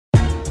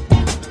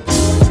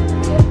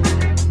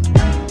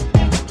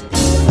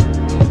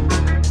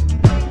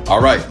All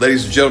right,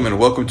 ladies and gentlemen,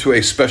 welcome to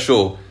a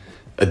special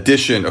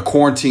edition, a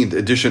quarantined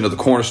edition of the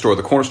Corner Store.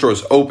 The Corner Store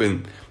is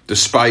open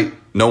despite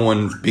no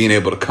one being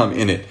able to come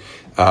in it.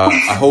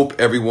 I hope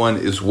everyone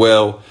is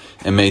well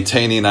and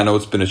maintaining. I know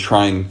it's been a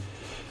trying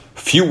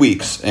few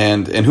weeks,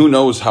 and who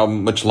knows how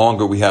much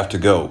longer we have to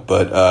go,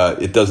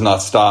 but it does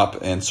not stop,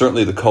 and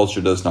certainly the culture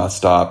does not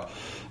stop,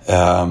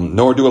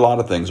 nor do a lot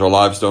of things. Our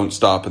lives don't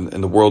stop, and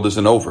the world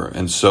isn't over.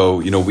 And so,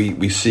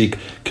 we seek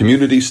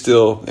community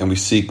still, and we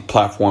seek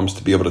platforms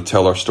to be able to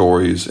tell our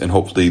stories, and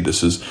hopefully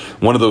this is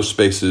one of those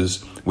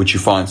spaces which you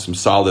find some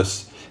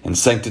solace and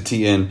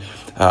sanctity in.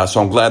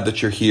 So I'm glad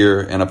that you're here.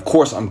 And of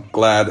course, I'm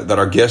glad that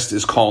our guest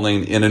is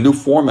calling in a new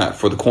format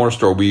for the Corner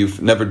Store. We've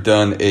never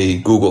done a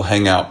Google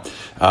Hangout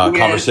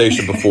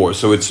conversation before,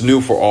 so it's new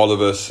for all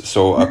of us.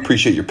 So I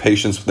appreciate your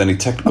patience with any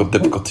technical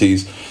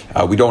difficulties.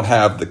 We don't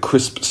have the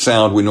crisp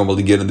sound we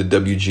normally get in the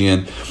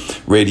WGN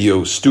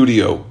radio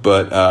studio,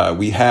 but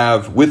we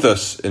have with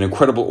us an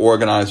incredible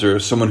organizer,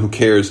 someone who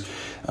cares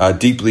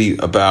deeply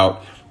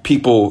about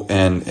people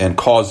and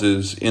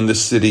causes in the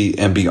city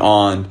and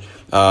beyond.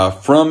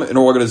 From an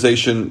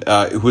organization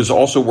who is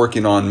also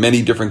working on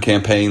many different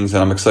campaigns,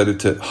 and I'm excited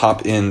to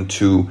hop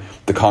into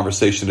the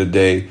conversation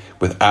today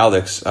with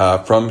Alex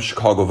from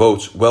Chicago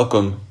Votes.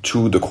 Welcome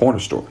to the Corner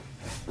Store.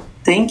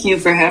 Thank you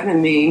for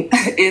having me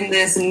in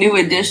this new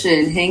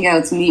edition,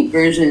 Hangouts Meet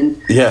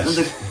version. Yes.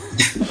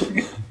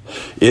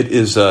 It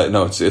is,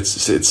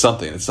 it's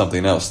something. It's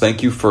something else.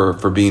 Thank you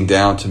for being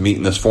down to meet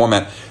in this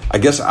format. I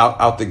guess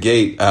out the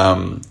gate,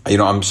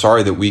 I'm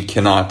sorry that we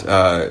cannot,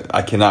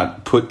 I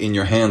cannot put in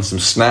your hands some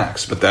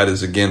snacks, but that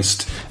is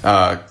against,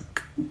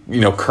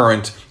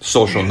 current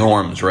social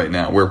norms right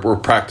now. We're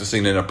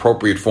practicing an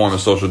appropriate form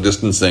of social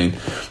distancing.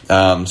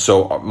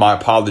 So my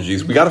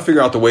apologies. We got to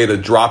figure out the way to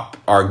drop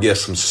our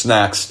guests some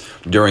snacks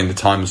during the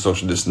time of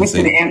social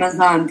distancing. We could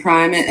Amazon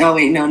Prime it. Oh,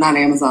 wait, no, not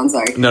Amazon.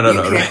 Sorry. No.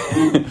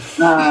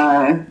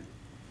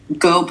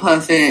 Go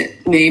Puff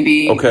it,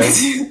 maybe. Okay.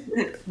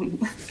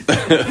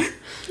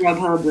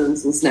 Grubhub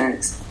those some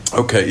snacks.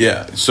 Okay,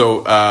 yeah.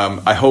 So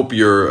I hope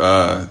you're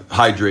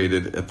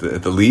hydrated at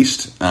the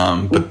least.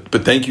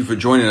 But thank you for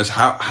joining us.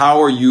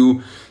 How are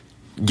you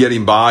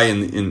getting by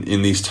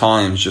in these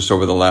times just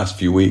over the last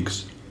few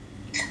weeks?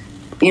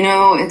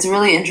 It's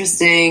really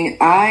interesting.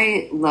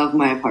 I love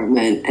my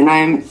apartment, and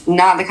I'm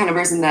not the kind of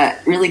person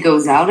that really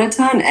goes out a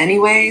ton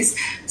anyways.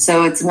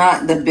 So it's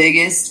not the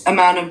biggest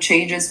amount of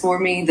changes for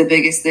me. The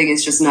biggest thing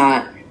is just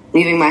not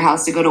leaving my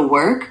house to go to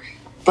work.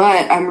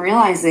 But I'm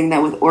realizing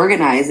that with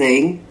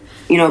organizing,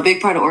 a big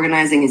part of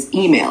organizing is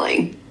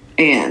emailing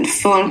and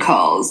phone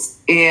calls,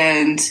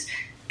 and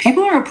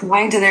people are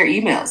replying to their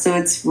emails. So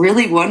it's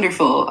really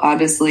wonderful,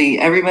 honestly.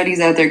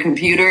 Everybody's at their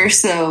computer,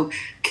 so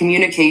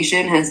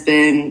communication has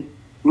been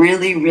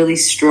really, really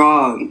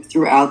strong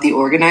throughout the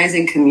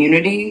organizing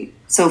community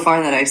so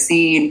far that I've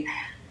seen,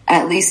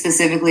 at least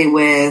specifically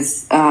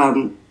with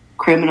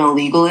criminal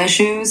legal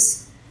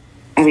issues.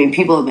 I mean,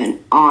 people have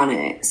been on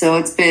it. So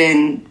it's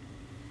been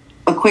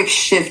a quick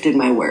shift in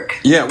my work.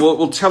 Yeah,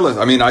 well, tell us.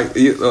 I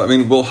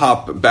mean, we'll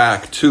hop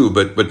back too,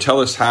 but tell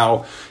us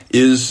how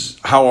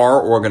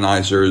are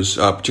organizers,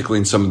 particularly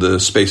in some of the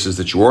spaces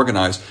that you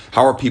organize,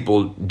 how are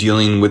people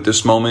dealing with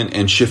this moment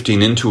and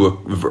shifting into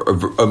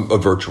a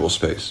virtual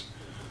space?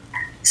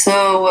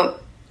 So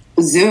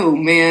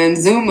Zoom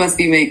must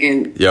be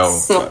making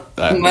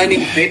money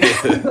right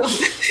now.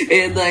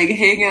 And like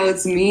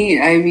Hangouts Meet.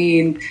 I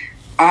mean,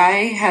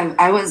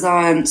 I was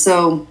on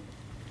so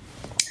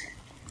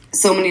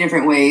many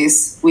different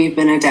ways we've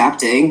been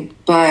adapting,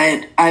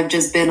 but I've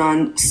just been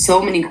on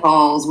so many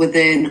calls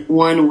within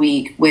 1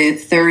 week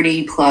with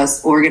 30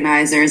 plus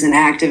organizers and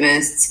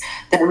activists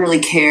that really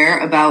care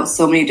about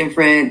so many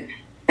different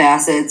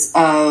facets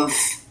of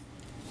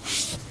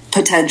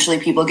potentially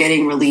people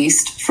getting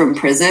released from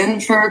prison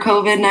for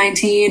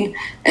COVID-19.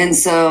 And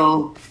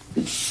so,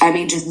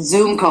 just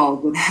Zoom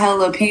calls with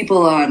hella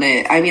people on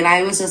it.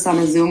 I was just on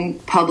a Zoom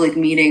public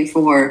meeting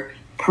for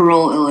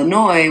Parole,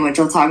 Illinois, which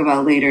I'll talk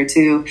about later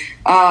too,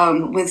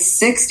 with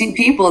 60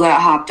 people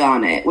that hopped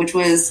on it, which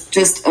was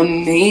just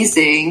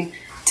amazing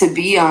to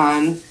be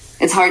on.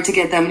 It's hard to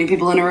get that many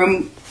people in a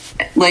room,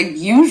 like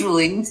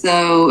usually,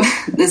 so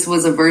this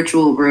was a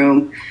virtual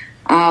room.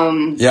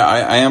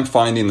 I am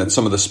finding that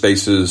some of the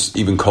spaces,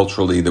 even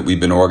culturally, that we've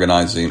been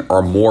organizing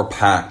are more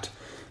packed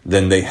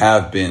than they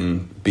have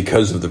been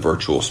because of the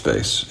virtual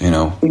space,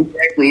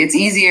 Exactly. It's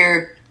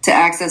easier to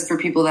access for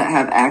people that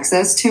have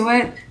access to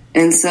it.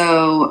 And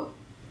so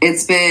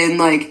it's been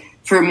like,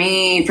 for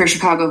me, for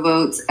Chicago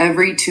Votes,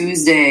 every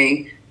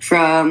Tuesday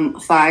from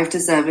 5 to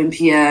 7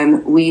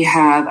 p.m., we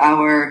have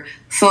our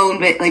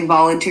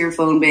volunteer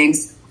phone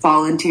banks,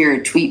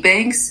 volunteer tweet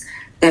banks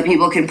that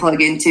people can plug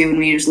into. And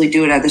we usually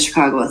do it at the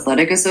Chicago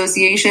Athletic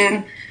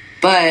Association.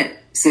 But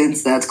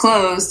since that's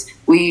closed,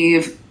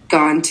 we've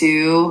gone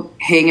to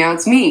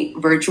Hangouts Meet,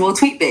 virtual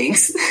tweet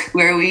banks,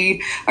 where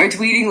we are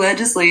tweeting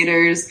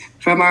legislators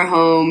from our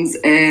homes.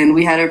 And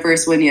we had our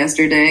first one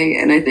yesterday,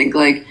 and I think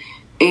like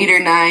 8 or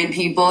 9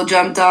 people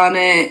jumped on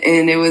it,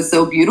 and it was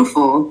so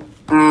beautiful.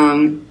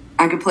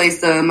 I could play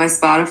my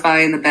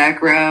Spotify in the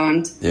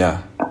background.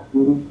 Yeah.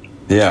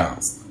 Yeah.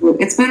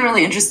 It's been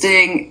really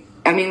interesting.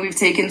 I mean, we've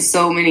taken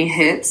so many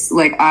hits.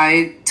 Like,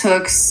 I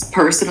took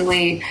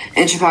personally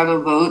in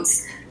Chicago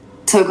Votes,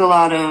 took a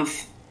lot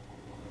of,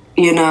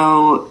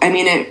 I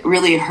mean, it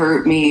really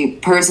hurt me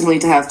personally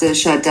to have to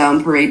shut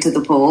down Parade to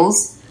the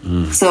Polls.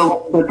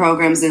 So the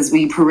programs is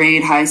we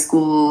parade high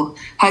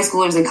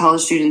schoolers and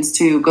college students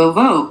to go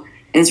vote.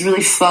 And it's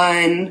really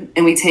fun.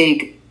 And we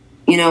take,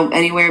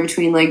 anywhere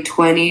between like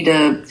 20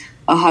 to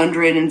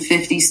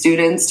 150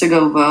 students to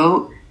go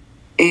vote.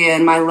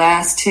 And my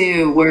last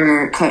two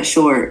were cut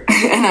short.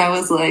 And I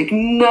was like,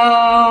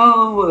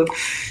 no.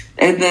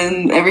 And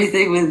then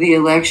everything with the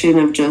election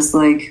of just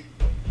like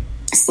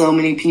so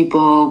many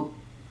people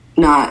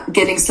not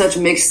getting such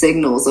mixed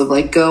signals of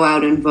like, go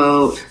out and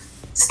vote,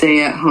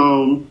 stay at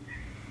home.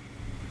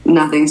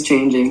 Nothing's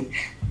changing.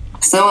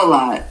 So a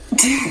lot.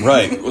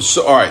 Right.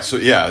 So, all right. So,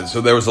 yeah. So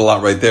there was a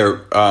lot right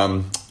there.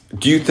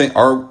 Do you think,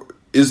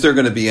 is there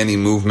going to be any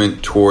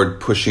movement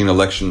toward pushing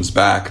elections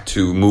back,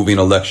 to moving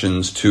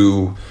elections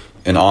to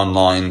an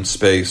online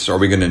space? Are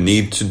we going to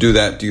need to do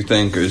that, do you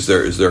think? Is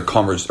there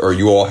are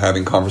you all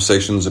having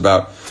conversations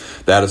about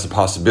that as a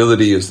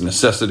possibility, as a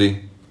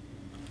necessity?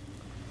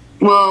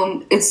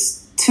 Well,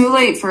 it's too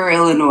late for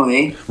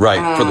Illinois.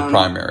 Right, for the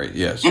primary,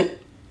 yes.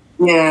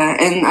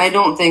 And I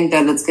don't think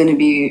that it's going to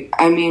be,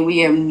 I mean,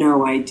 we have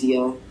no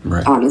idea.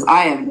 Right.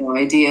 I have no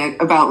idea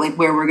about like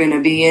where we're going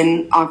to be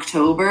in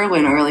October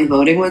when early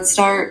voting would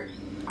start.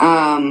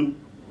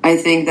 I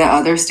think that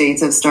other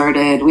states have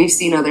started, we've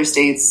seen other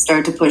states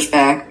start to push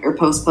back or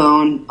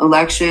postpone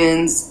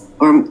elections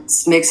or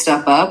mix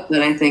stuff up,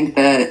 but I think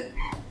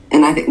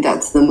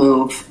that's the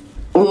move.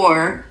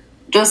 Or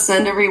just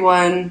send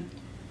everyone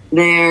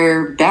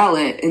their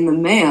ballot in the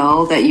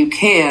mail that you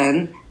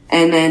can,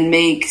 and then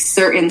make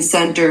certain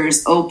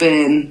centers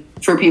open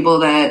for people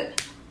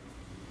that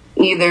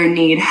either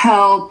need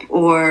help,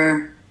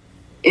 or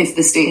if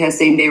the state has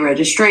same-day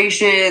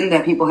registration,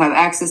 that people have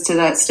access to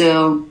that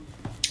still.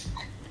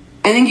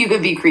 I think you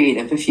could be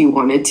creative if you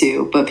wanted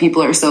to, but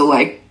people are so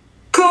like,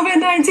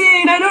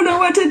 COVID-19, I don't know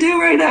what to do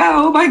right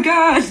now. Oh, my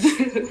God.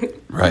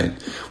 Right.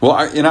 Well,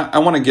 I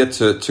want to get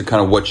to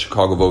kind of what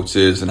Chicago Votes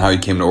is and how you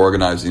came to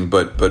organizing,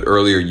 but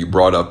earlier you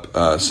brought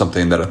up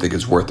something that I think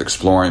is worth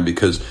exploring,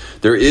 because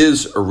there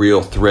is a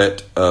real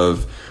threat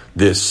of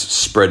this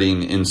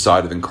spreading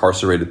inside of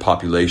incarcerated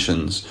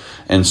populations.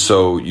 And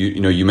so,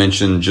 you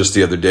mentioned just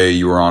the other day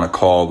you were on a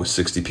call with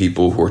 60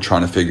 people who are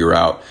trying to figure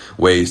out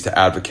ways to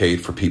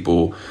advocate for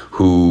people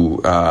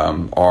who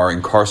are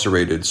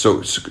incarcerated.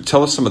 So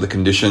tell us some of the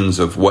conditions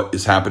of what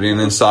is happening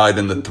inside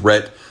and the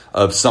threat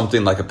of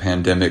something like a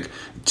pandemic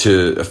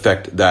to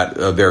affect that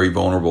very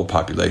vulnerable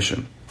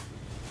population.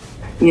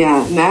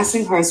 Yeah, mass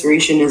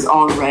incarceration is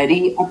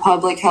already a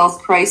public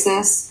health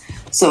crisis.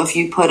 So if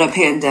you put a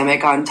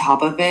pandemic on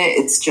top of it,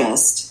 it's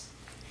just,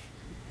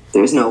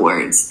 there's no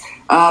words.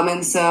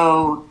 And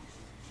so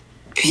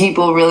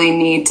people really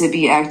need to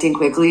be acting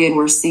quickly. And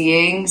we're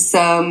seeing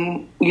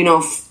some,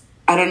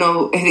 I don't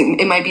know, I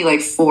think it might be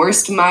like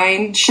forced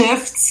mind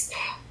shifts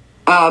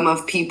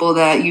of people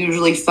that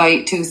usually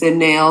fight tooth and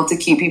nail to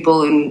keep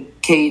people in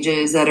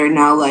cages that are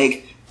now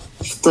like,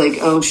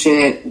 oh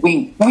shit,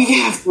 we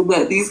have to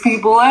let these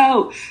people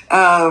out.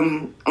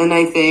 And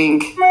I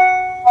think,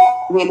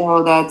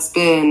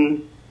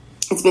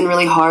 it's been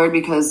really hard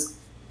because,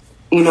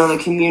 the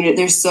community,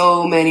 there's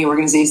so many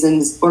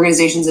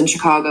organizations in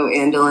Chicago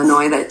and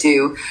Illinois that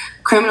do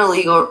criminal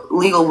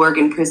legal work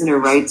and prisoner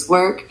rights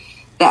work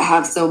that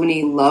have so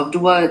many loved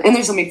ones. And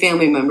there's so many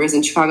family members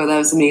in Chicago that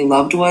have so many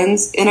loved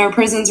ones in our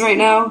prisons right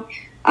now.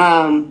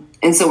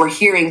 And so we're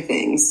hearing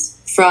things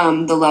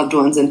from the loved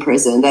ones in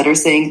prison that are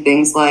saying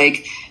things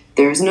like,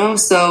 there's no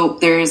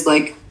soap, there's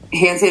like,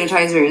 hand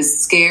sanitizer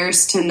is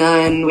scarce to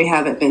none. We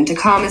haven't been to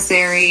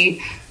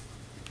commissary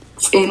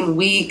in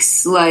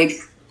weeks. Like,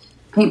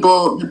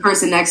 the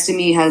person next to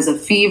me has a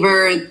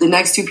fever. The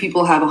next two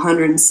people have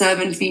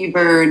 107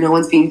 fever. No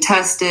one's being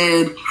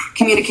tested.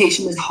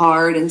 Communication is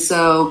hard. And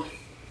so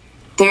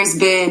I've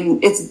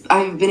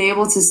been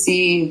able to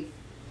see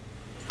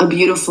a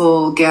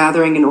beautiful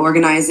gathering and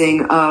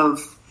organizing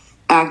of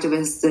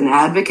activists and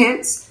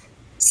advocates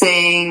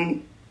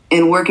saying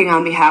and working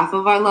on behalf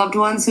of our loved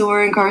ones who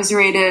are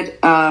incarcerated.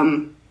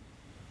 And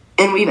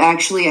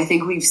I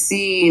think we've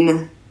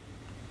seen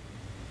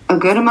a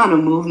good amount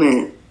of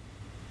movement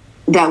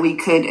that we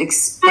could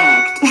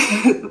expect,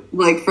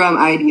 like from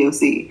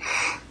IDOC.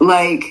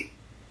 Like,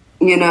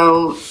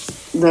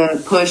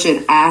 the push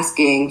and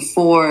asking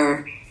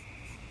for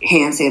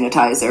hand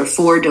sanitizer,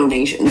 for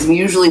donations. We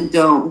usually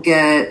don't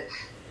get,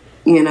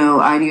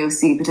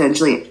 IDOC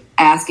potentially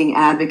asking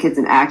advocates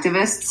and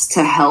activists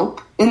to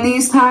help in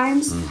these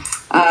times.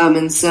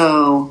 And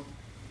so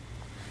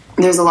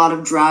there's a lot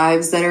of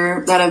drives that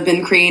have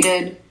been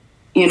created,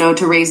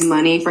 to raise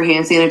money for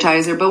hand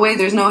sanitizer. But wait,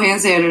 there's no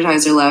hand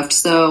sanitizer left.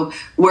 So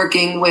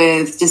working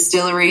with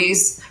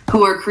distilleries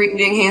who are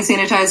creating hand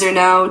sanitizer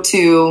now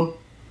to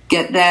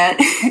get that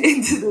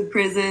into the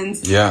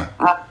prisons. Yeah.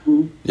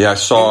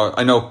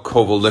 I know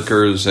Koval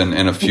Liquors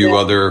and a few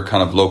other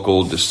kind of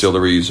local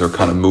distilleries are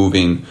kind of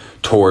moving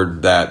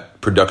toward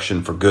that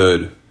production for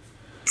good.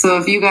 So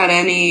if you got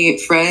any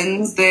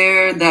friends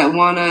there that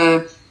want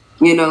to,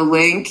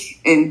 link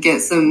and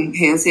get some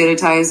hand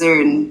sanitizer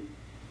and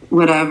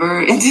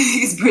whatever into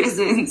these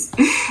prisons,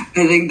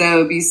 I think that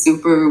would be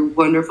super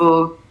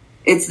wonderful.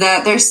 It's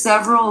that there's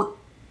several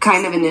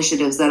kind of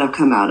initiatives that have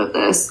come out of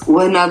this.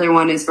 Another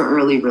one is for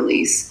early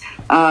release.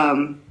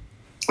 And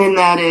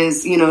that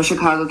is,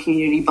 Chicago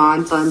Community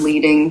Bond Fund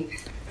leading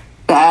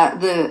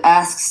the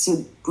asks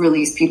to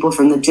release people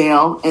from the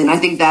jail. And I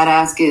think that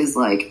ask is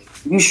like,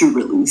 you should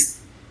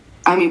release.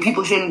 I mean,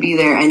 people shouldn't be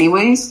there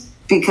anyways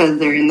because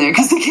they're in there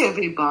because they can't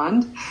pay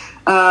bond.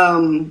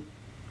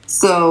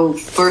 So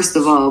first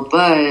of all,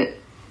 but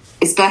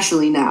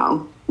especially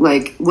now,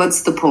 like,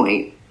 what's the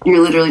point?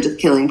 You're literally just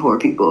killing poor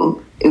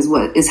people is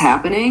what is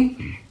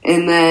happening.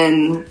 And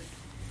then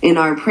in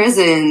our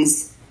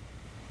prisons,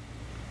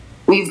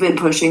 we've been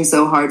pushing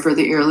so hard for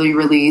the early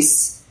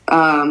release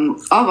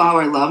of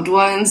our loved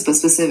ones, but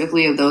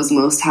specifically of those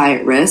most high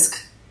at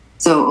risk.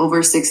 So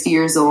over 60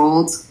 years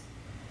old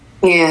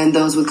and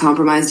those with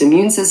compromised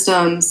immune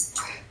systems.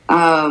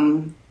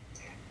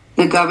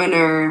 The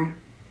governor,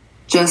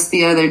 just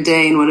the other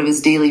day in one of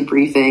his daily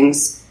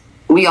briefings,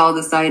 we all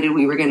decided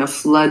we were going to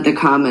flood the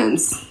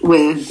comments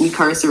with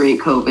incarcerate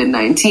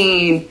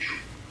COVID-19,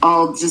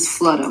 all just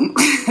flood them.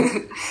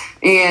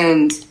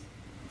 And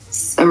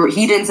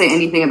he didn't say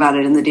anything about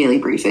it in the daily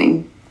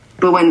briefing.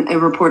 But when a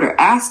reporter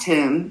asked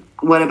him,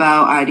 what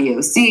about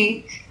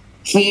IDOC,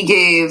 he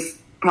gave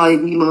probably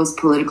the most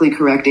politically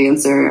correct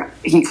answer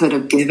he could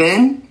have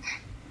given.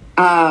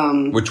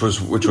 Which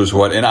was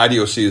what? And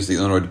IDOC is the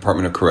Illinois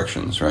Department of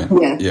Corrections, right?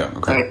 Yeah. Yeah.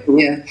 Okay.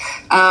 Sorry,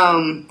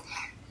 yeah.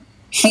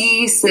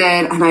 He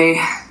said, and I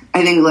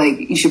think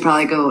like you should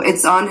probably go.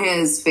 It's on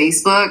his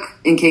Facebook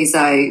in case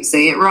I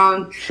say it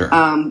wrong. Sure.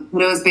 It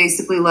was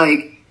basically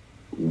like,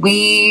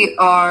 we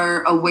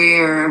are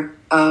aware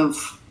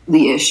of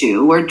the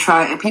issue. We're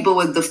trying, people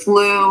with the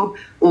flu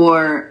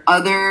or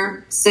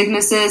other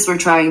sicknesses, we're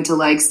trying to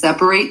like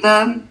separate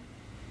them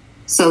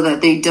so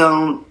that they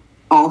don't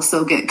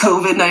also get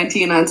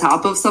COVID-19 on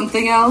top of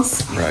something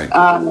else. Right.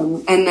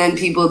 And then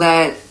people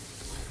that,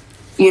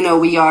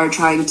 we are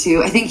trying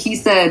to, I think he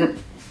said,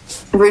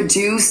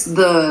 reduce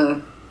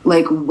the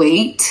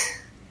weight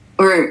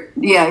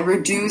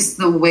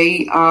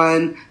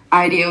on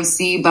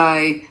IDOC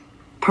by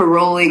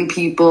paroling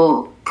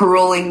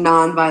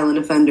nonviolent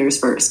offenders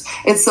first.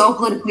 It's so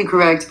politically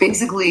correct.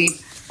 Basically,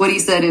 what he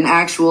said in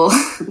actual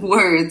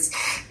words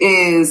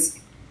is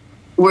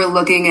we're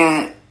looking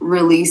at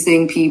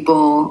releasing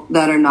people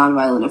that are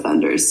nonviolent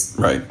offenders.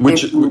 Right.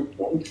 Which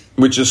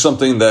is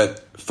something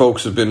that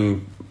folks have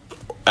been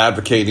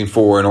advocating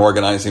for and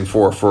organizing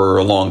for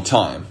a long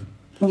time.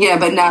 Yeah,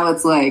 but now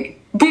it's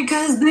like,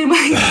 because they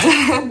might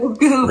die of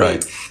COVID.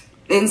 Right.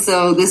 And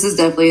so this is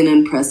definitely an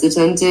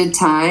unprecedented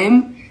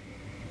time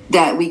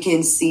that we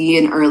can see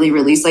an early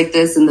release like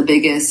this. And the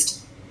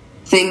biggest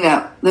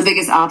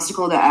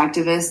obstacle that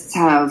activists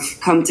have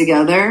come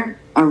together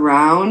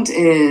around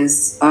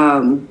is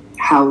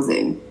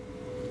housing.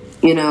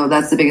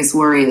 That's the biggest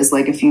worry is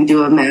like if you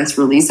do a mass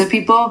release of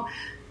people,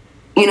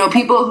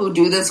 people who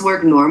do this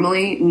work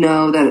normally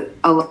know that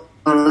a lot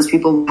of those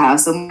people have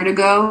somewhere to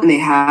go and they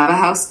have a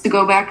house to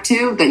go back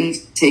to that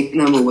you've taken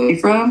them away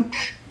from.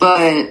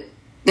 But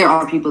there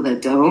are people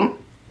that don't.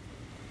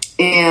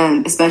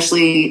 And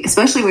especially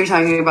when you're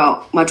talking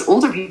about much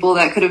older people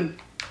that could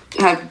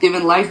have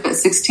given life at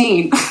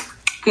 16.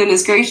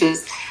 Goodness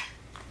gracious.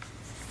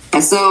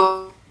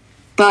 So,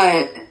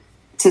 but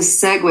to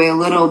segue a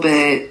little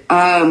bit,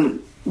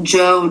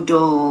 Joe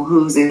Dole,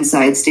 who's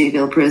inside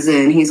Stateville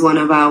Prison, he's one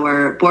of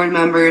our board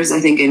members, I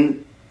think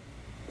in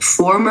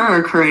former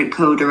or current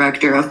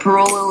co-director of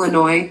Parole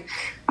Illinois.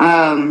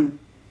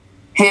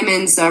 Him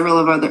and several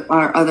of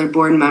our other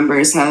board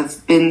members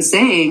have been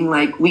saying,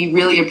 like, we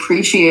really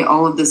appreciate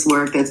all of this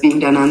work that's being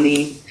done on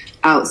the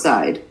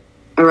outside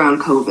around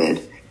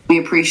COVID. We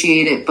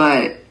appreciate it,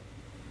 but,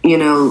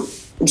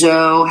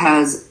 Joe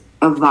has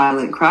a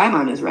violent crime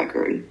on his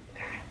record.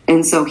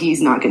 And so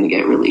he's not going to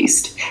get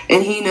released.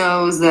 And he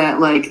knows that,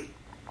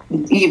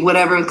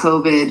 whatever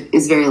COVID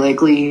is very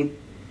likely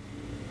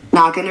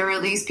not going to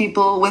release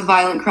people with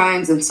violent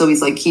crimes. And so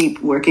he's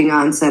keep working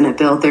on Senate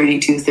Bill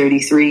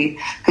 3233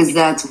 because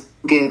that's what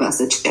will give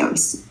us a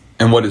chance.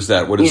 And what is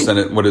that? What is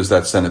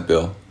that Senate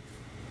bill?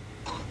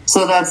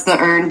 So that's the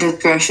Earned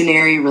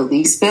Discretionary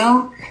Release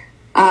Bill.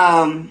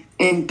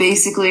 And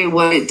basically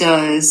what it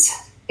does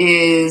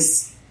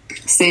is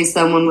say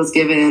someone was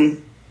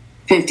given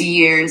 50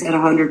 years at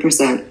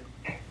 100%,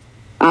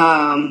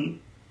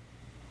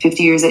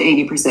 50 years at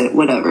 80%,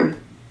 whatever.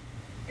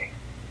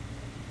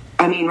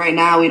 I mean, right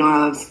now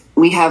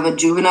we have a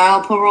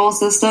juvenile parole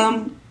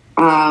system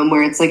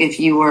where it's if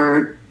you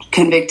were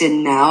convicted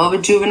now of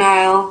a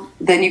juvenile,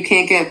 then you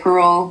can't get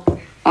parole.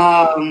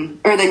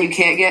 Or then you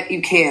can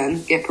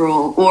get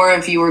parole. Or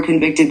if you were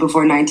convicted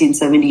before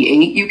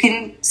 1978, you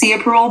can see a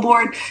parole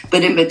board.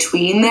 But in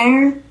between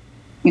there,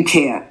 you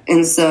can't.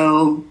 And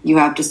so you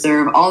have to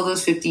serve all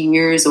those 50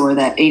 years or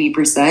that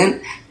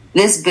 80%.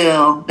 This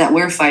bill that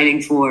we're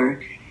fighting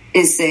for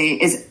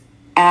is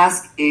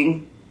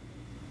asking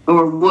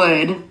or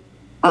would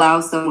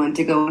allow someone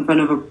to go in front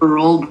of a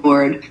parole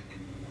board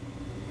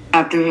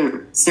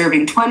after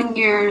serving 20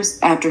 years,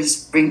 after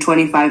serving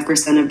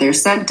 25% of their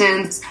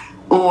sentence,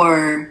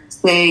 or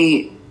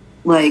say,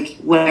 like,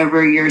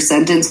 whatever your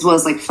sentence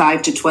was, like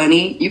 5 to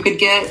 20, you could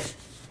get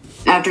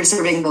after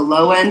serving the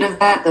low end of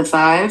that, the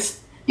 5,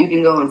 you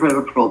can go in front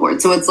of a parole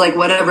board. So it's like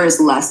whatever is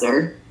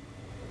lesser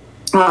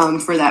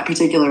for that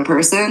particular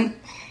person.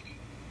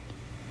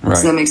 Right.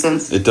 Does that make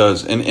sense? It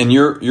does. And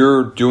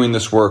you're doing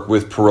this work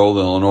with Parole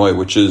Illinois,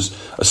 which is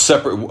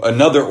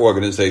another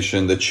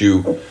organization that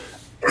you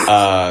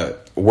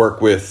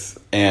work with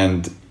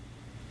and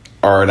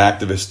are an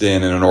activist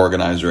in and an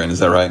organizer in. Is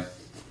that right?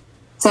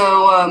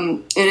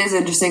 So it is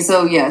interesting.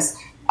 So yes,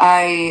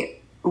 I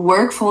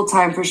work full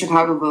time for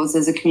Chicago Votes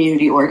as a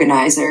community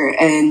organizer,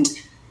 and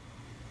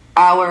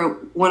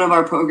one of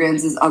our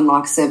programs is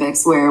Unlock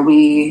Civics, where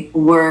we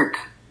work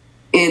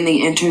in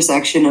the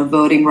intersection of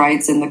voting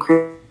rights and the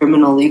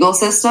criminal legal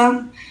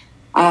system.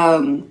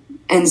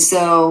 And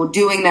so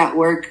doing that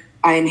work,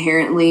 I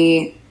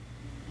inherently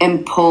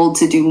am pulled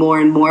to do more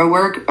and more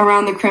work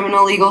around the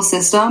criminal legal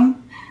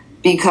system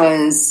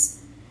because,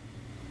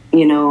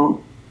 you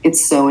know,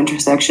 it's so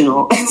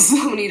intersectional in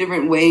so many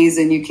different ways,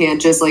 and you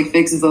can't just like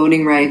fix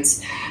voting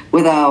rights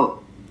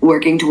without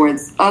working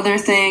towards other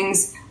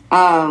things.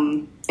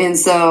 And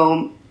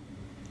so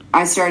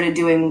I started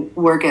doing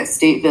work at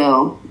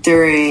Stateville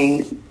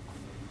during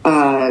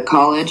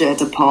college at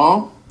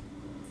DePaul.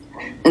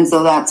 And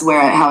so that's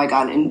how I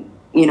got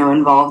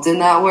involved in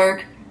that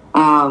work.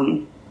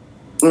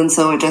 And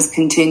so it just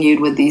continued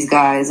with these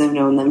guys. I've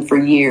known them for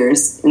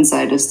years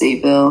inside of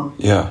Stateville.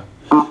 Yeah.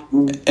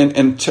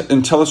 And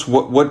tell us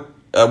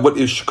what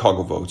is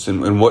Chicago Votes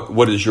and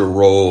what is your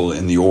role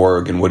in the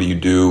org and what do you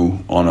do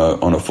on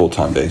a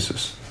full-time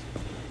basis?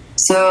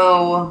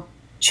 So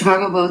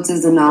Chicago Votes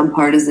is a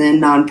nonpartisan,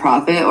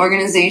 nonprofit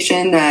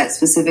organization that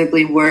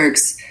specifically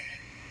works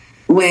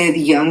with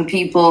young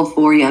people,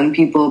 for young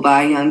people,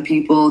 by young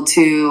people,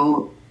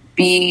 to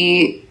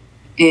be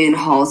in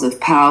halls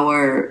of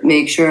power,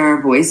 make sure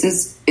our voice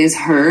is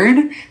heard,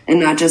 and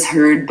not just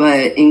heard,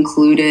 but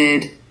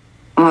included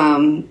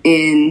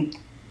in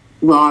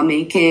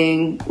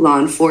lawmaking, law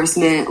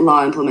enforcement,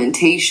 law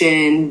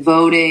implementation,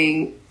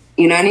 voting.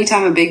 You know,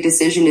 anytime a big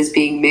decision is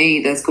being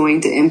made that's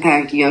going to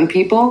impact young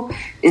people,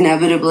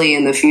 inevitably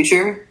in the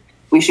future,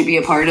 we should be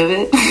a part of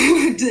it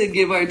to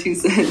give our 2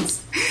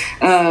 cents.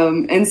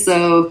 And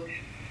so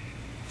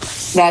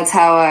that's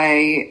how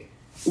I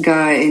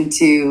got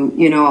into,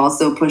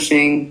 also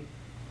pushing.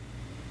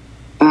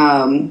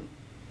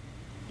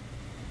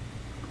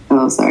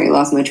 Oh, sorry, I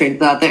lost my train of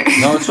thought there.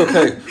 No, it's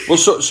okay. Well,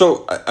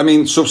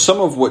 so some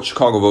of what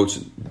Chicago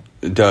Votes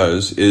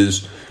does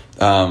is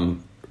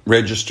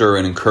register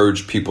and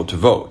encourage people to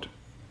vote.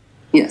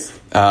 Yes.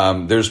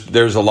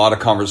 There's a lot of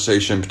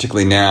conversation,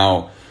 particularly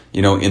now,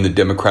 in the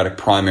Democratic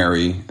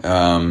primary.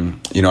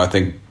 I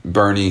think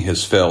Bernie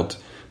has felt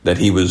that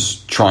he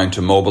was trying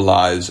to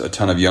mobilize a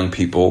ton of young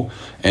people,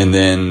 and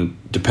then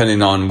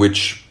depending on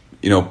which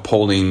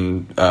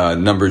polling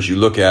numbers you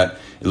look at,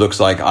 it looks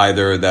like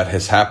either that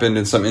has happened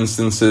in some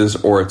instances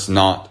or it's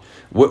not.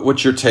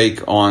 What's your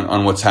take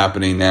on what's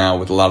happening now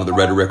with a lot of the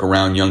rhetoric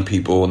around young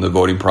people and the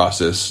voting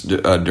process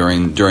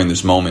during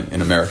this moment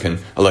in American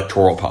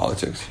electoral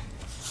politics?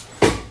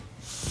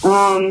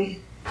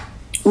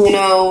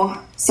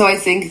 So I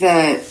think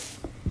that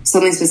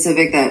something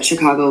specific that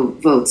Chicago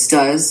Votes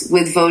does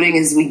with voting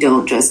is we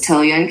don't just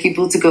tell young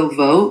people to go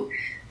vote.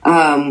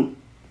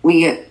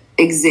 We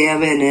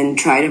examine and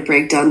try to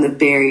break down the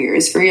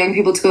barriers for young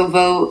people to go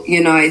vote.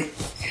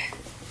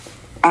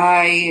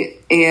 I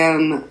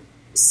am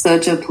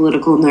such a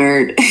political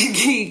nerd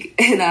geek,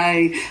 and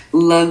I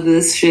love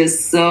this shit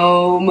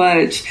so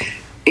much.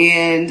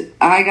 And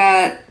I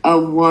got a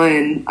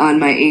 1 on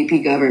my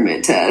AP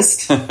government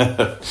test.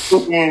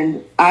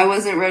 And I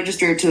wasn't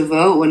registered to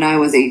vote when I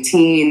was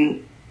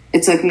 18.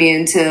 It took me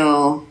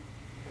until,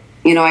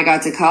 I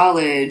got to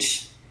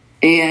college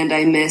and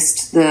I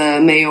missed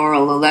the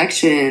mayoral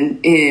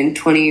election in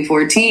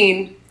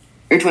 2014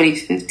 or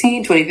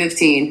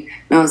 2015.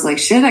 And I was like,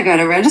 shit, I got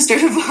to register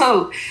to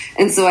vote.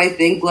 And so I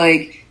think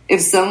like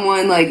if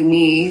someone like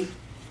me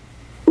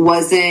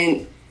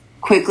wasn't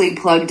quickly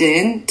plugged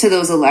in to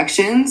those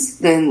elections,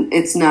 then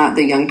it's not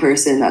the young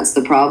person that's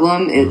the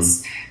problem.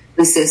 It's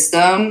the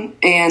system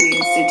and the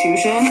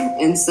institution.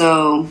 And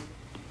so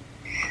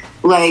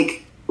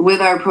like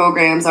with our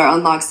programs, our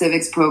Unlock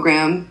Civics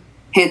program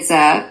hits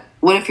at,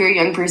 what if you're a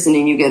young person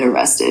and you get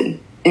arrested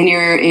and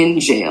you're in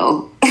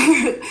jail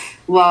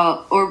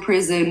or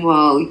prison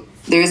while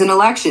there's an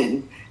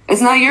election?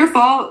 It's not your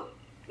fault.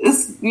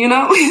 It's,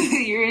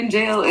 you're in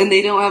jail and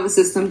they don't have a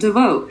system to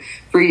vote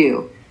for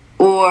you.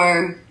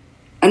 Or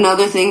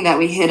another thing that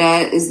we hit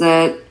at is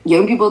that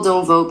young people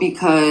don't vote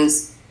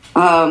because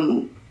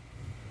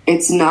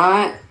it's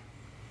not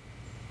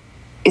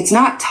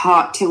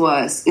taught to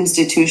us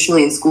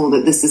institutionally in school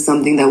that this is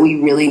something that we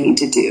really need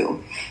to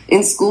do.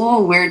 In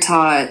school, we're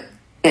taught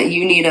that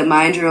you need to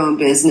mind your own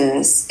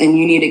business and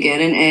you need to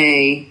get an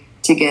A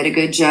to get a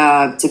good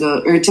job, to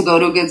go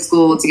to a good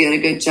school, to get a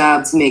good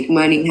job, to make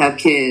money, have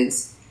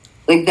kids.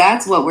 Like,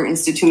 that's what we're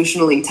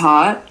institutionally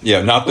taught.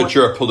 Yeah, not that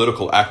you're a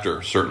political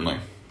actor, certainly.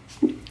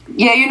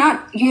 Yeah,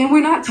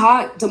 we're not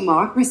taught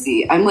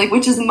democracy. I'm like,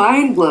 which is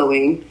mind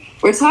blowing.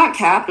 We're taught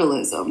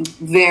capitalism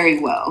very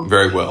well.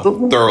 Very well.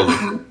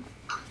 Thoroughly.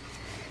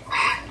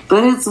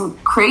 But it's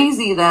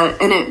crazy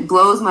and it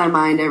blows my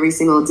mind every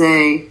single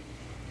day.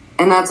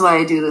 And that's why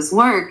I do this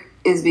work,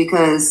 is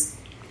because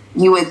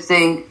you would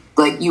think,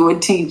 like, you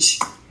would teach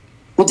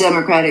the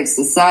democratic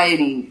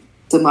society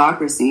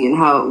democracy and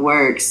how it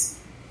works.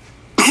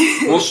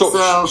 Well,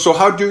 so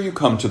how do you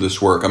come to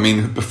this work? I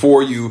mean,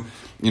 before you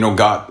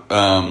got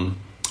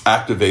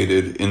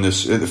activated in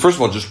this, first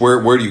of all, just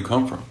where do you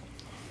come from?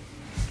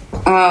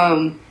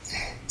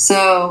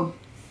 So,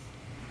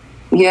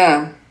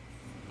 yeah,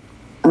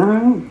 I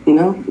don't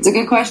know, it's a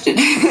good question.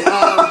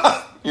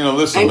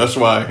 Listen, that's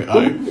why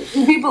when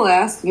people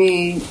ask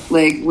me,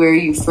 like, where are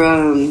you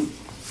from?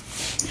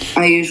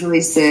 I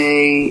usually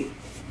say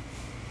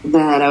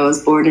that I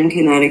was born in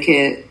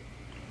Connecticut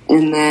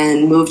and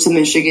then moved to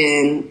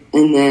Michigan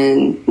and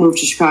then moved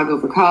to Chicago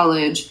for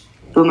college.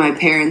 But my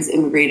parents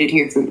immigrated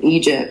here from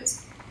Egypt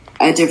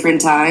at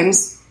different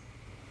times.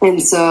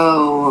 And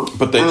so...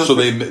 But they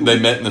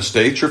met in the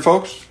States, your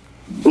folks?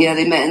 Yeah,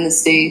 they met in the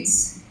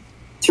States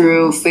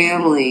through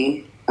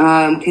family,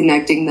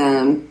 connecting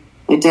them.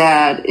 My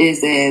dad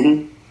is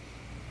an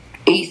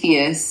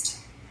atheist,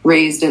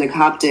 raised in a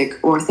Coptic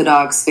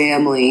Orthodox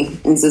family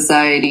and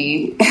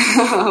society.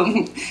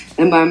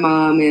 And my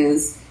mom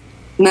is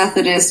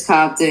Methodist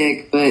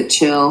Coptic, but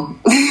chill,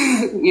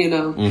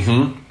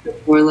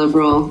 more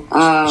liberal.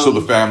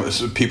 So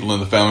people in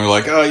the family are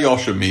like, oh, y'all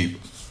should meet.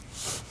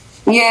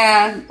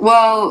 Yeah,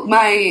 well,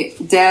 my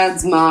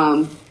dad's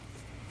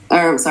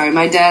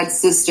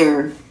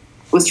sister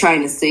was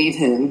trying to save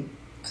him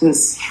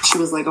because she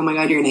was like, oh my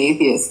God, you're an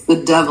atheist.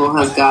 The devil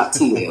has got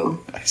to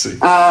you. I see.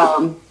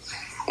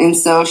 And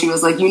so she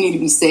was like, you need to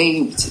be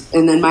saved.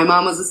 And then my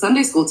mom was a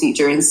Sunday school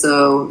teacher. And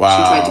so she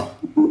tried to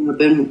pick me up.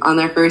 And on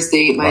their first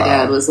date, my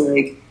dad was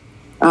like,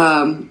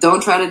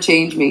 don't try to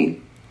change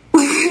me.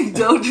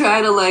 Don't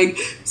try to, like,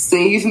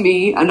 save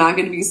me. I'm not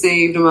going to be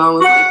saved. And mom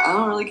was like, I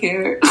don't really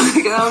care.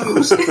 Like, I don't give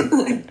a shit.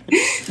 Like,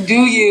 do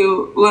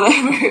you,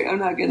 whatever. I'm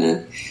not going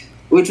to,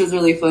 which was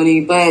really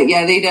funny. But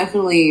yeah,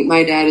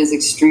 my dad is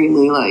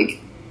extremely, like,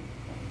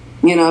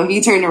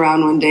 he turned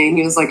around one day and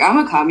he was like, I'm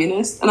a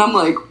communist. And I'm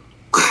like,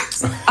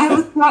 I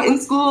was taught in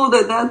school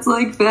that's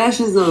like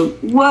fascism.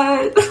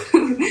 What?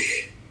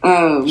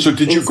 So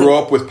did you grow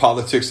up with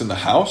politics in the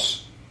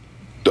house?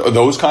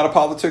 Those kind of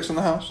politics in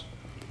the house?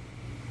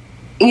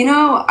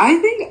 I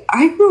think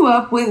I grew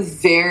up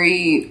with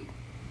very,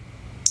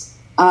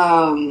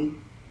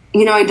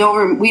 we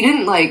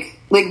didn't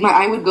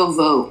I would go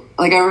vote.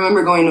 Like, I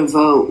remember going to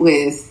vote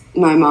with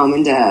my mom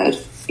and dad,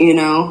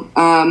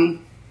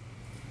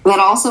 that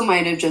also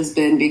might have just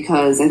been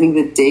because I think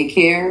the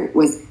daycare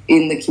was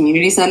in the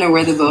community center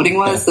where the voting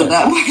was. So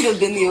that might have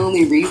been the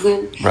only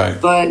reason. Right.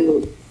 But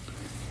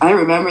I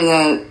remember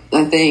that,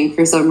 I think,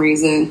 for some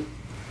reason.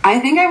 I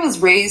think I was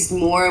raised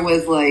more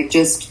with, like,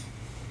 just...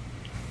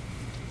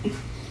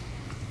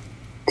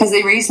 Because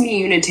they raised me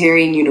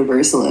Unitarian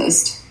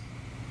Universalist,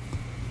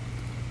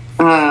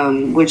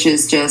 which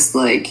is just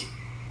like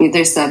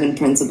there's 7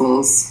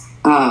 principles.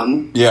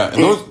 And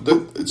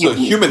it's a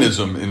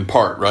humanism in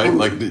part, right?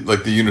 Like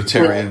the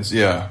Unitarians,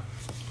 yeah.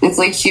 It's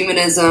like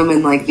humanism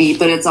and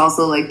but it's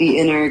also like the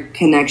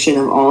interconnection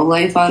of all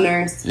life on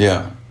Earth.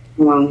 Yeah.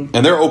 And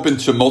they're open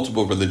to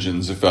multiple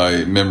religions, if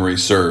memory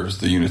serves.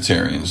 The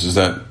Unitarians, is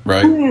that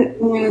right?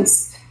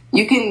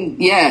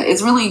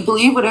 It's really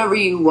believe whatever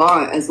you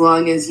want as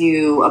long as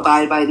you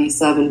abide by these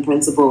 7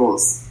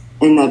 principles.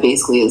 And that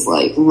basically is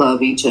like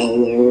love each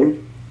other,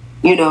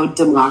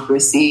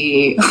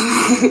 democracy,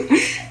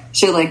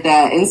 shit like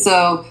that. And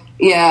so,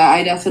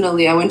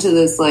 I went to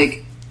this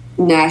like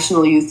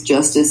National Youth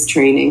Justice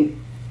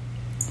training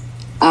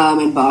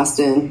in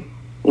Boston.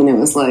 And it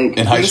was like...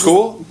 In high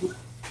school?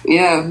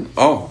 Yeah.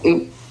 Oh.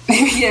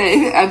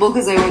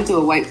 Because I went to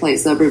a white plate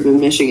suburb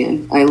in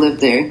Michigan. I lived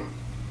there.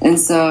 And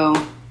so...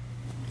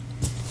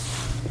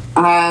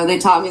 they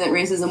taught me that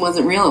racism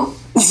wasn't real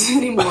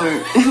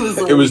anymore. It was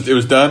like, it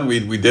was done.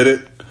 We did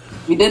it.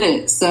 We did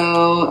it.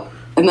 So,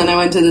 and then I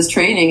went to this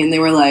training, and they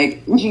were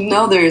like,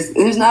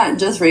 there's not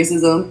just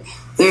racism.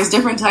 There's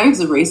different types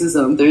of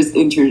racism. There's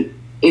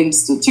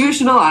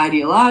institutional,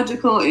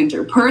 ideological,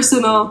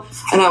 interpersonal,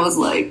 and I was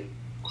like,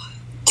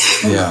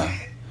 yeah.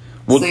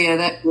 Well, so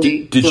that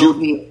really drove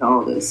me into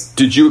all this.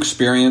 Did you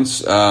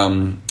experience,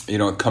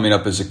 coming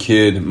up as a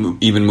kid,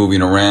 even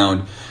moving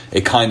around?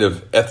 a kind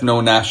of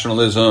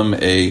ethno-nationalism?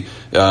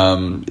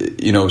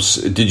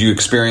 Did you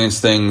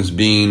experience things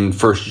being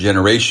first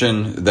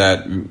generation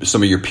that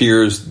some of your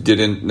peers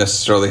didn't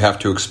necessarily have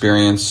to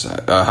experience?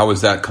 How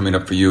was that coming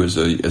up for you as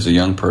a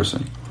young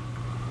person?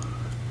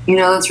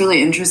 That's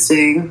really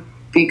interesting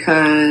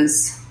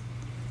because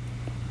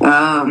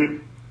I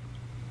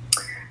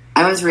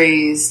was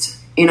raised,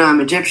 I'm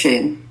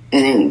Egyptian,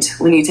 and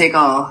when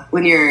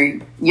you're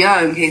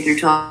young, K through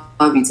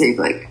 12, you take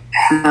like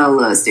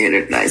hella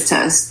standardized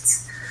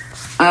tests,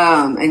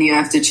 and you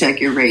have to check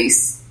your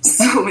race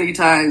so many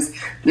times.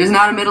 There's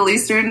not a Middle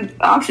Eastern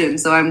option,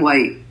 so I'm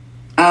white,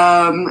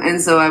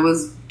 and so I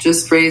was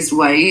just raised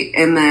white,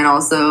 and then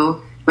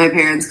also my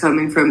parents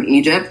coming from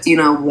Egypt,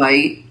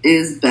 white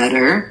is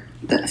better,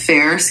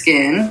 fair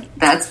skin,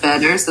 that's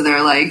better, so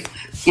they're like,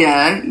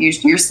 yeah,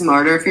 you're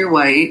smarter if you're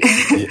white.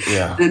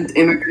 Yeah. The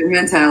immigrant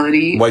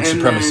mentality. White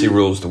supremacy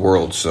rules the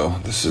world, so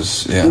this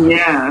is,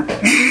 Yeah.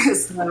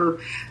 So,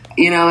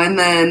 and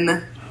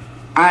then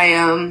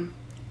I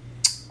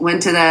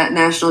went to that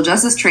national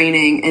justice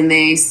training, and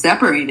they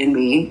separated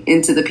me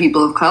into the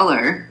people of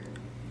color.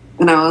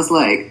 And I was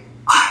like,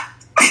 what?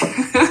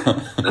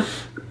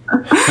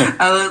 I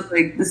was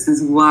like, this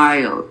is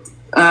wild.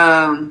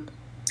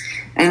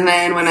 And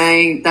then when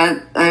I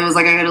was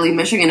like, I gotta leave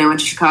Michigan, I went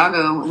to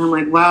Chicago, and I'm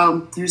like,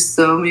 wow, there's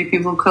so many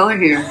people of color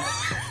here.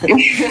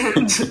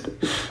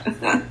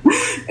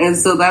 and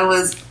so that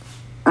was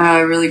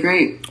really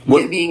great.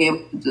 Being able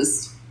to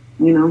just,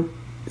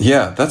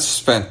 Yeah,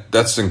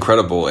 that's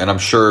incredible. And I'm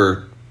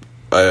sure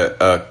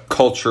a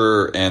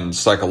culture and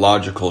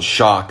psychological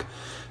shock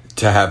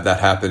to have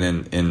that happen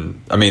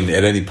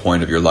at any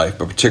point of your life,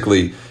 but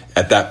particularly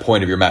at that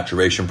point of your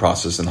maturation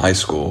process in high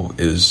school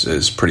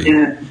is pretty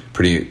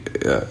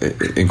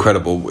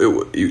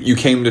incredible. You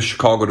came to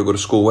Chicago to go to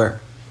school where?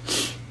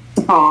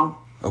 DePaul.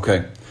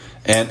 Okay.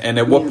 And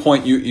at what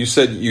point you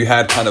said you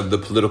had kind of the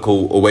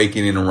political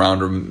awakening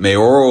around a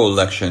mayoral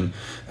election?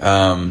 Give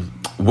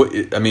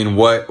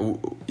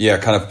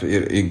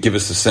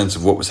us a sense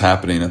of what was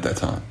happening at that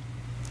time.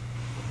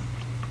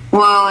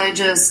 Well, I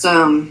just,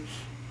 I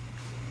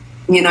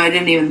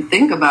didn't even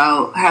think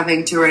about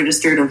having to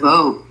register to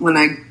vote. When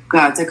I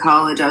got to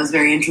college, I was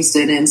very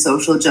interested in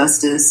social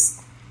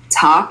justice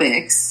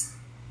topics,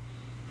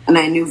 and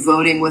I knew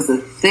voting was a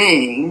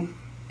thing.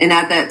 And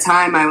at that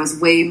time, I was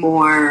way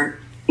more,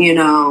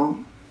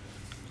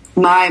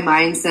 my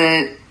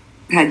mindset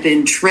had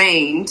been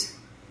trained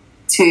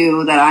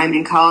to that I'm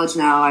in college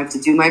now. I have to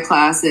do my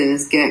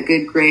classes, get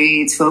good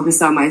grades,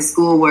 focus on my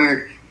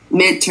schoolwork,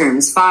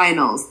 midterms,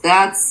 finals.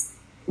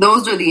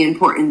 Those are the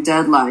important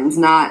deadlines,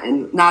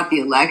 not the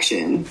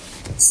election.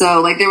 So,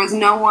 like, there was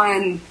no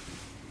one.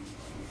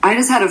 I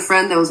just had a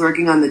friend that was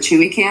working on the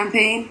Chewy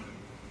campaign,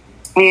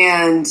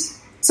 and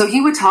so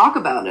he would talk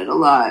about it a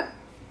lot.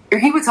 Or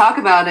he would talk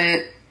about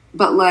it,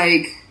 but,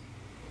 like,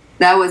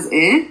 that was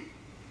it.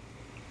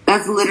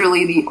 That's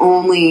literally the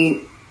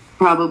only,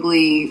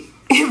 probably,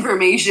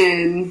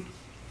 information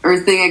or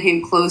thing I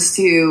came close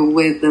to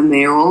with the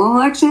mayoral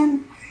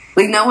election.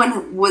 Like, no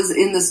one was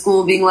in the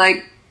school being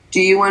like,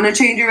 do you want to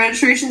change your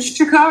registration to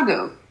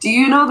Chicago? Do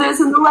you know there's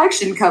an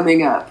election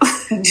coming up?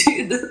 And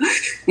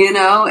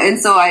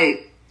so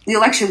the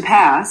election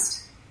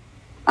passed.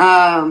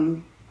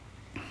 And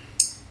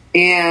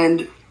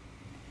I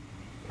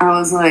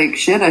was like,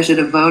 shit, I should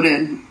have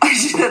voted. I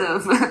should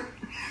have,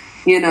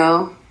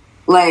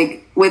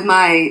 like with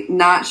my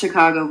not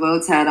Chicago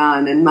votes hat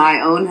on and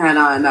my own hat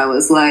on, I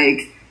was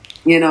like,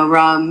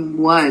 Rom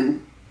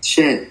won.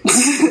 Shit.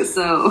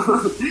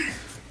 So,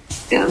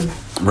 yeah.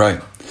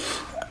 Right.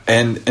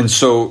 And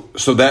so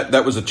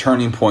that was a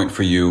turning point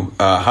for you.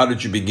 How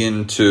did you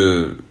begin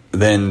to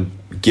then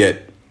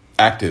get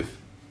active?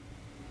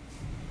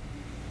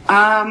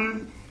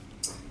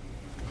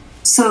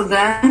 So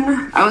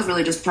then I was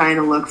really just trying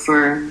to look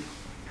for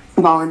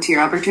volunteer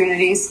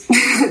opportunities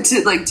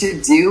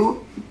to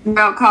do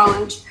throughout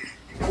college,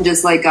 and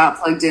just got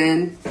plugged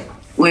in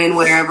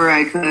wherever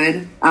I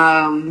could.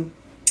 I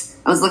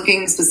was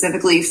looking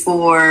specifically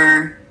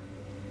for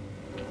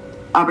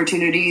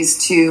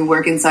opportunities to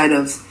work inside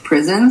of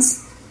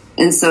prisons,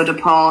 and so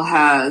DePaul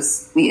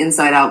has the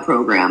Inside Out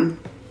program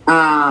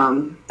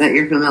that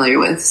you're familiar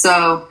with.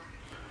 So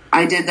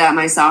I did that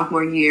my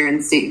sophomore year in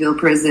Stateville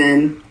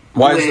Prison.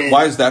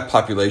 Why is that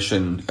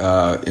population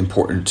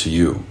important to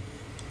you?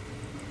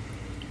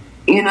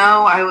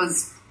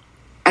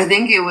 I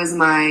think it was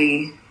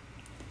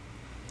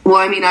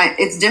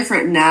it's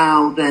different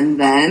now than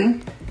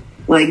then.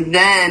 Like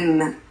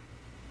then,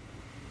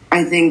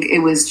 I think it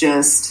was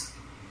just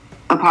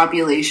a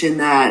population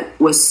that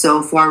was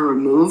so far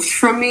removed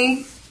from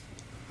me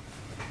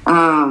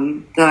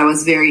that I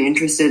was very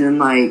interested in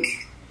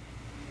like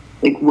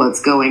what's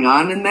going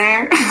on in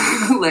there.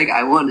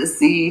 I want to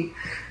see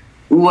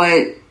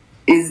what's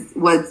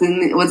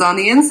on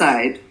the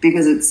inside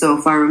because it's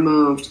so far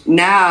removed.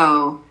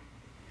 Now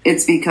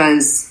it's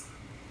because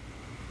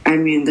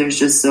there's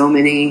just for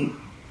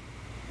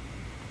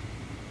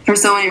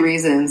so many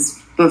reasons.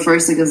 But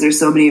firstly, because there's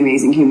so many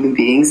amazing human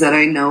beings that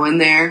I know in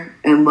there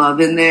and love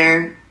in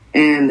there.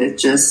 And it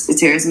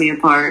tears me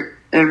apart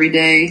every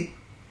day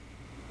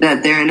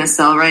that they're in a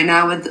cell right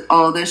now with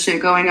all this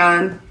shit going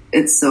on.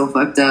 It's so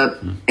fucked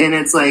up. And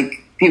it's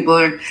like people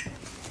are,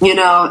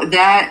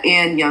 that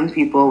and young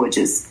people, which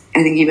is,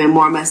 I think, even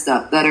more messed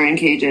up, that are in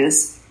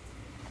cages.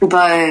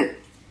 And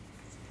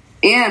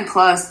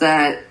plus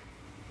that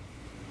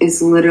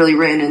it's literally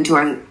written into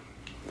our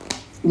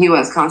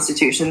U.S.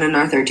 Constitution and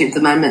our 13th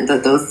Amendment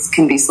that those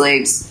can be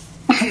slaves.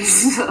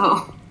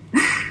 So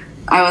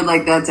I would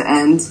like that to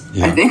end.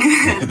 Yeah. I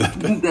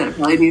think that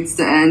probably needs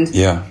to end.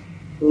 Yeah.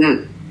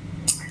 But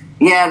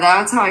yeah,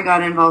 that's how I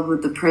got involved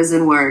with the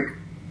prison work.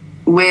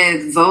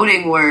 With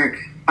voting work,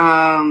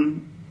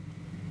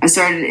 I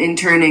started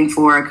interning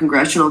for a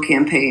congressional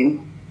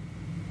campaign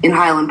in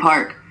Highland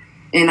Park.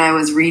 And I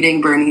was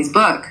reading Bernie's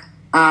book,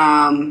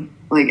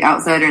 like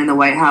Outsider in the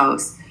White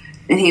House.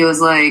 And he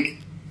was like,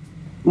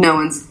 no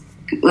one's,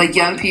 like,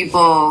 young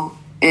people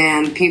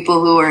and people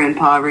who are in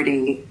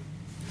poverty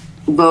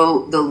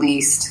vote the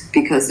least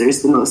because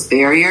there's the most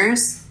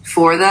barriers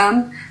for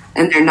them,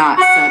 and they're not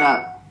set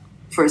up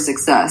for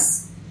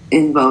success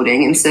in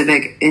voting and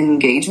civic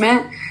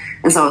engagement.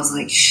 And so I was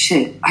like,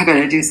 shit, I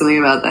gotta do something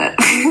about that.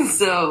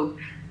 So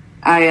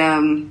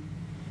I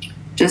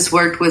just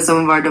worked with some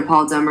of our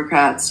DePaul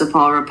Democrats,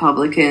 DePaul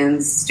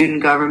Republicans,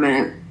 student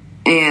government,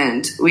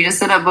 and we just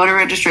set up voter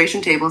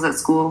registration tables at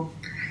school.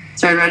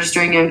 Started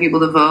registering young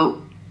people to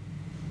vote.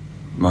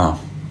 Wow,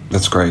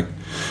 that's great.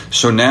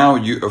 So now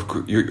of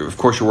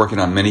course, you're working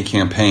on many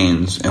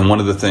campaigns, and one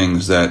of the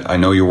things that I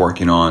know you're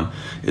working on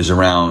is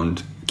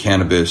around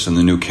cannabis and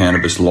the new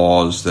cannabis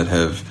laws that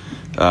have,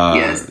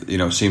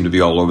 yes. Seem to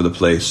be all over the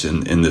place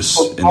in this.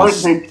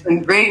 It's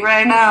been great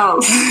right now.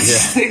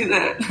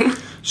 Yeah.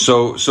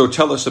 So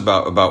tell us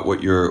about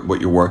what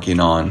you're working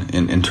on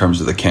in terms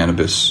of the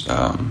cannabis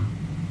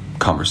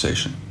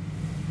conversation.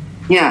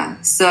 Yeah.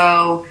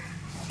 So,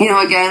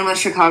 again, with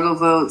Chicago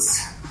Votes,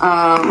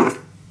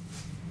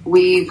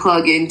 we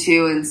plug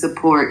into and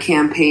support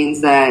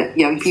campaigns that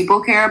young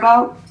people care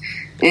about.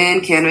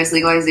 And cannabis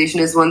legalization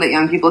is one that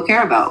young people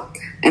care about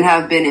and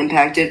have been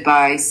impacted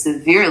by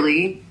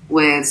severely,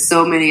 with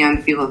so many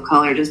young people of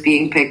color just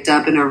being picked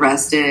up and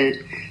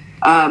arrested,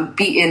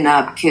 beaten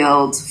up,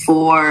 killed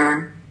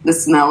for the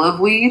smell of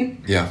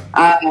weed. Yeah.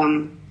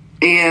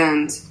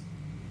 And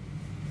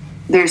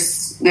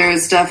there's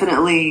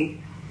definitely,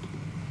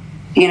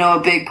 a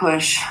big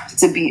push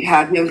to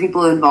have young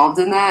people involved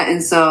in that.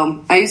 And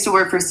so I used to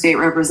work for State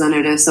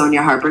Representative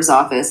Sonia Harper's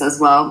office as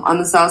well on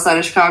the south side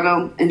of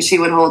Chicago, and she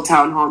would hold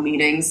town hall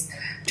meetings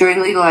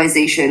during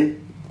legalization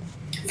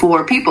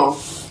for people,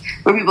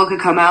 where people could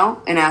come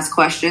out and ask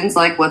questions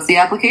like, what's the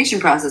application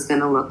process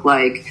going to look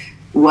like?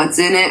 What's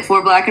in it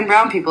for Black and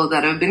brown people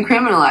that have been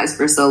criminalized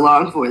for so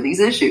long for these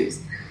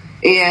issues?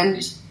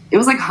 And it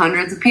was like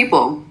hundreds of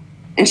people.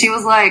 And she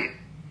was like,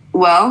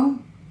 well,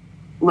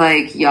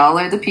 like, y'all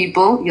are the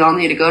people. Y'all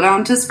need to go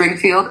down to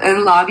Springfield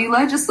and lobby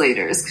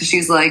legislators. Because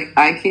she's like,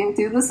 I can't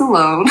do this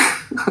alone.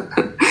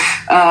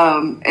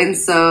 And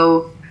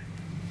so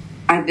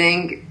I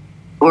think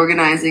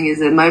organizing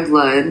is in my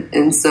blood.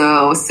 And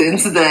so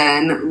since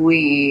then,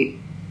 we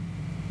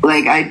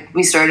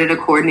started a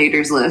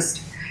coordinators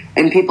list.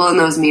 And people in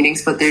those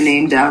meetings put their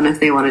name down if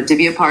they wanted to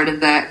be a part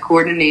of that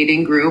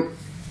coordinating group.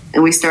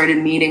 And we started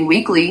meeting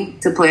weekly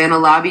to plan a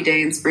lobby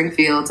day in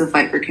Springfield to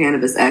fight for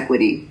cannabis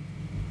equity.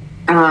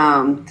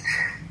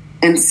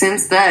 And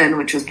since then,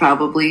 which was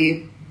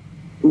probably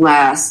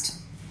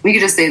we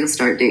could just say the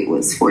start date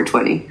was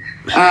 4/20.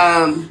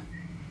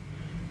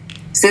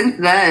 Since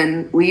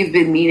then, we've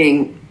been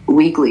meeting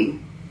weekly.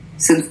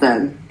 Since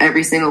then,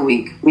 every single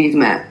week we've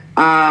met.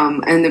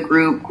 And the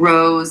group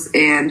grows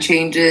and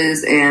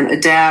changes and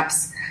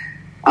adapts.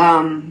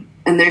 And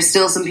there's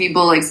still some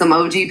people, like some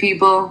OG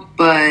people,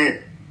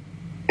 but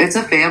it's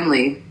a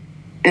family.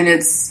 And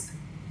it's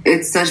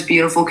such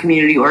beautiful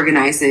community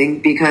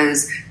organizing,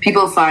 because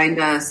people find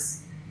us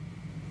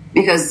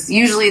because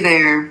usually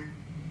they're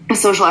a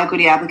social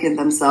equity applicant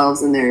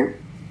themselves, and they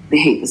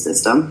hate the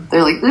system.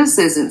 They're like, this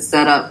isn't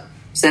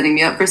setting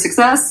me up for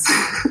success.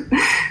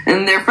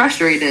 And they're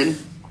frustrated.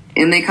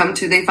 And they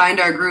find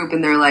our group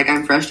and they're like,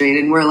 I'm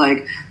frustrated. And we're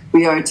like,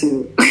 we are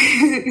too.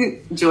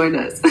 Join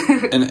us.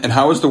 And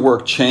how has the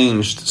work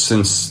changed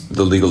since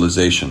the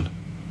legalization?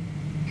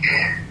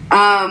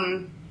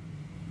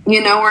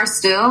 We're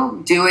still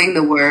doing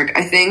the work.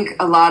 I think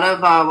a lot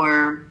of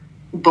our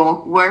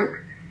bulk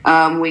work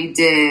we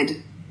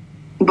did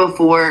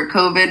before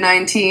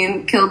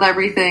COVID-19 killed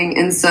everything.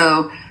 And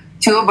so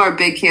 2 of our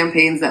big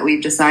campaigns that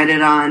we've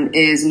decided on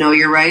is Know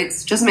Your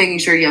Rights, just making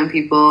sure young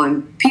people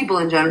and people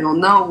in general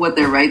know what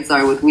their rights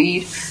are with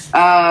weed.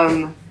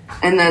 And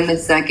then the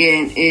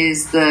second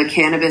is the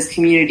cannabis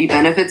community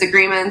benefits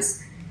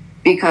agreements,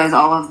 because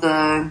all of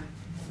the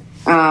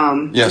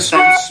yes,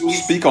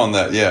 speak on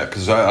that. Yeah,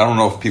 because I don't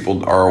know if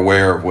people are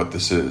aware of what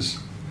this is.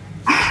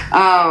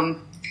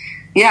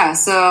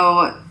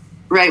 So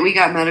we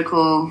got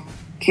medical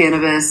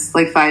cannabis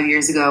like 5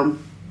 years ago,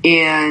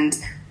 and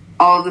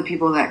all of the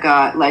people that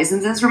got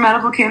licenses for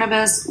medical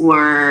cannabis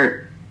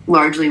were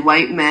largely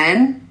white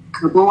men, a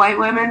couple white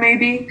women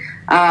maybe,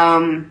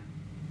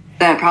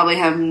 that probably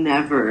have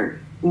never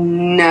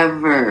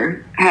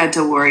had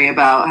to worry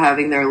about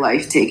having their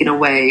life taken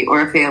away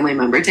or a family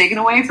member taken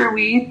away for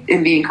weed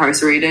and be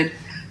incarcerated.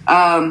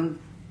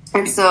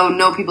 And so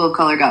no people of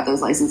color got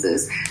those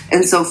licenses.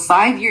 And so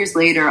 5 years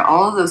later,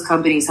 all of those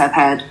companies have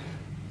had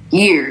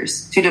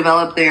years to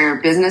develop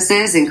their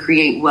businesses and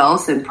create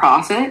wealth and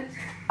profit,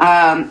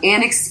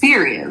 and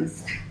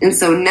experience. And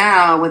so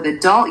now with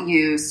adult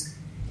use,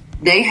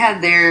 they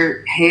had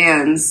their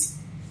hands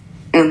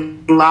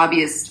and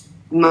lobbyist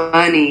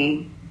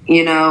money,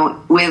 you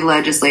know, with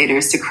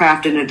legislators to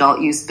craft an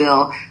adult use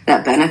bill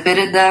that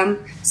benefited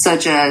them,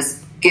 such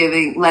as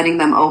letting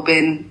them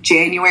open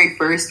January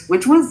 1st,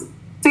 which was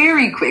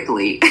very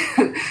quickly,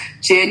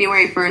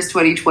 January 1st,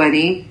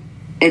 2020,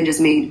 and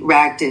just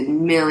racked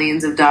in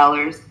millions of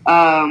dollars.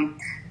 And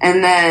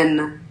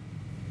then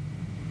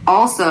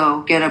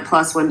also get a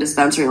 +1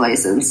 dispensary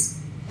license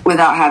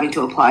without having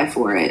to apply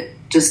for it.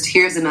 Just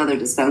here's another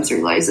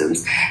dispensary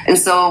license. And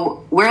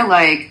so we're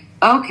like,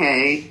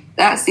 okay,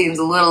 that seems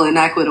a little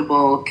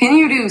inequitable. Can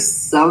you do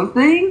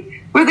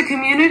something for the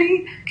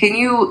community? Can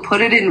you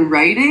put it in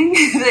writing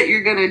that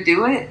you're going to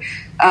do it?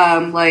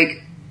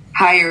 Like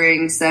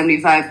hiring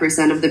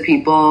 75% of the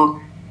people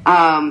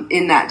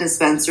in that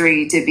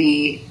dispensary to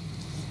be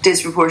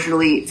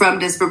disproportionately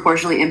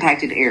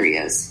impacted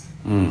areas,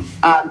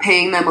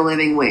 paying them a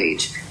living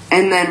wage.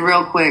 And then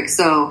real quick,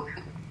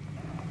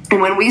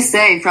 and when we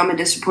say from a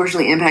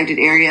disproportionately impacted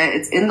area,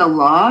 it's in the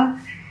law.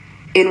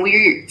 And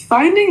we're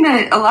finding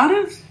that a lot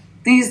of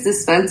these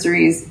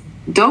dispensaries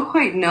don't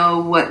quite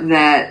know what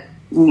that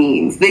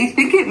means. They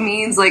think it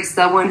means like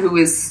someone who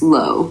is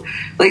slow.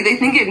 Like they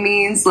think it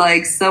means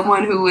like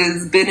someone who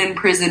has been in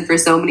prison for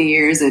so many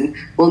years and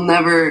will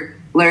never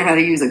learn how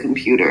to use a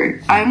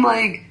computer. I'm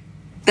like,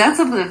 that's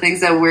some of the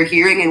things that we're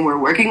hearing and we're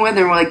working with.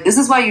 And we're like, this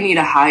is why you need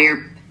to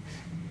hire.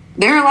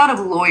 There are a lot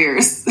of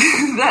lawyers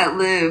that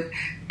live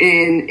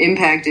in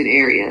impacted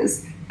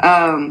areas.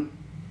 But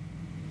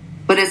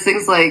it's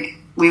things like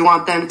we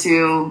want them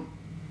to,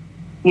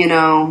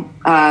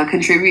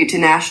 contribute to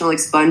National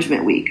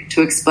Expungement Week,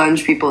 to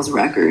expunge people's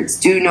records,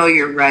 do know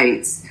your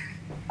rights.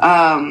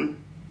 And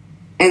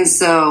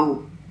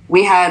so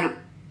we had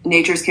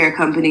Nature's Care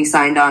Company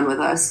signed on with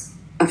us,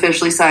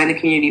 officially signed a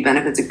community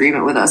benefits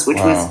agreement with us, which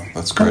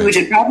that's great. Which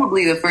is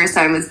probably the first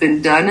time it's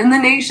been done in the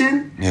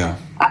nation. Yeah.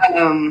 I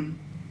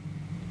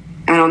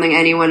don't think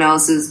anyone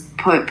else has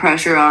put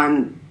pressure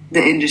on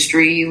the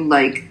industry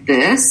like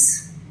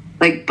this,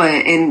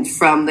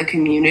 from the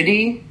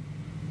community.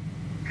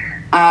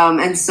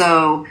 And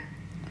so,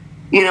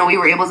 we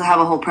were able to have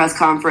a whole press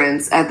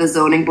conference at the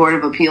Zoning Board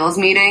of Appeals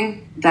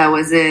meeting that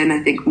was in,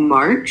 I think,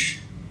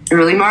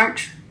 early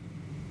March.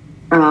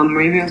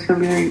 Maybe it was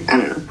February, I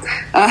don't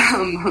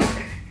know.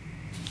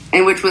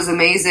 And which was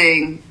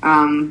amazing.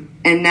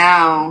 And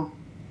now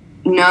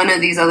none of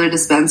these other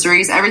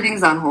dispensaries,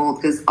 everything's on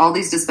hold because all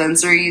these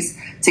dispensaries,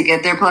 to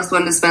get their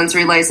 +1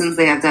 dispensary license,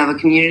 they have to have a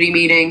community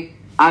meeting.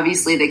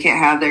 Obviously, they can't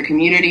have their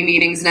community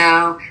meetings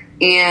now.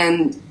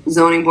 And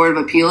Zoning Board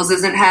of Appeals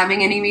isn't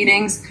having any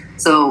meetings.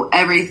 So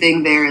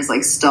everything there is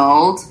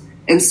stalled.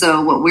 And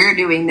so what we're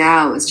doing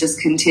now is just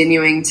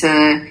continuing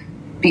to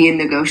be in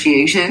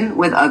negotiation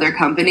with other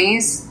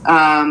companies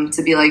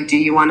to be like, do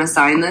you want to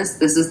sign this?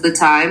 This is the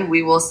time.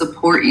 We will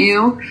support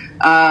you.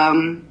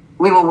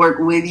 We will work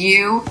with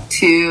you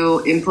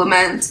to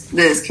implement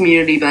this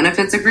community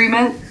benefits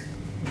agreement.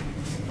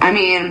 I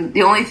mean,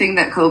 the only thing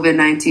that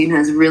COVID-19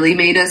 has really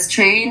made us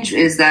change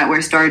is that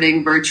we're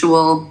starting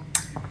virtual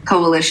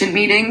coalition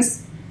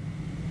meetings.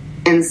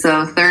 And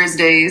so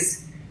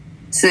Thursdays,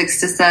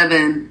 6 to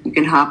 7, you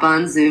can hop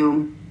on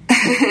Zoom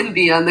and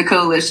be on the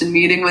coalition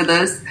meeting with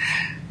us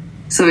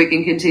so we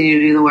can continue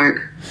to do the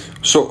work.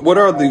 So what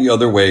are the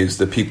other ways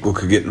that people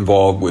could get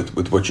involved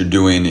with what you're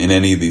doing in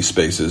any of these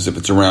spaces? If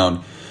it's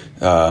around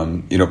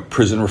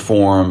prison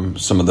reform,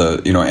 some of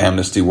the,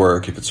 amnesty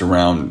work, if it's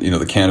around,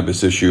 the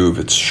cannabis issue, if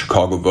it's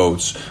Chicago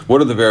votes,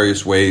 what are the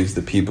various ways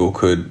that people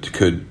could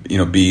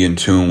be in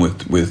tune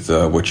with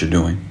what you're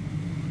doing?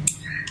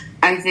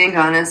 I think,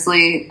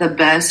 honestly, the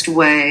best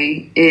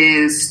way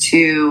is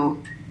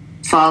to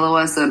follow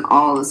us on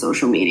all the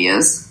social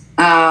medias.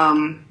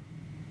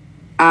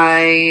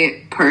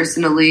 I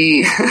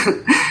personally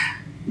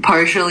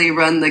partially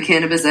run the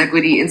Cannabis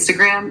Equity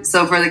Instagram.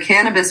 So for the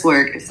cannabis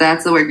work, if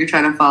that's the work you're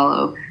trying to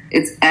follow,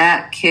 it's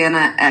at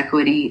Canna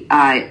Equity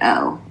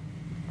IL,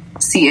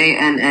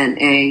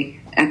 CANNA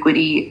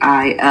Equity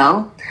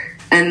IL,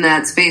 and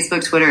that's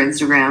Facebook, Twitter,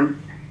 Instagram.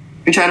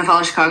 If you're trying to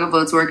follow Chicago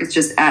Votes work, it's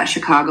just at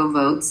Chicago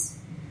Votes.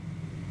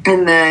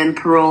 And then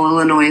Parole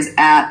Illinois is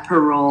at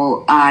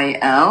Parole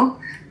IL.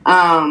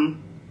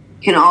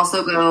 You can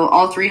also go,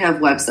 all three have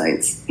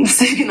websites.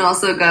 So you can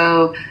also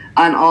go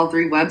on all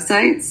three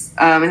websites.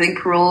 I think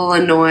Parole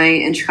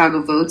Illinois and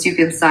Chicago Votes, you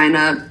can sign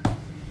up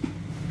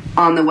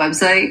on the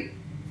website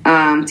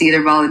to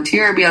either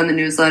volunteer or be on the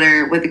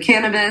newsletter. With the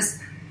cannabis,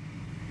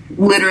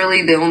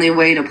 literally the only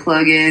way to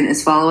plug in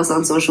is follow us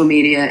on social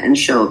media and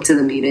show up to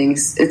the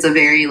meetings. It's a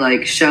very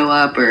like show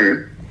up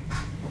when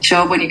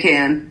you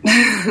can.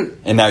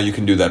 And now you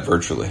can do that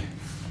virtually.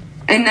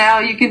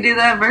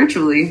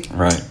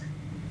 Right.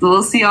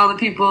 We'll see all the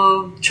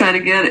people try to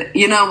get it.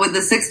 You know, with the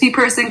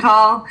 60-person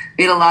call,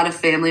 we had a lot of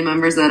family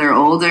members that are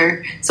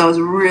older, so I was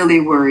really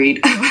worried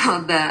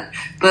about that.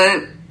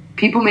 But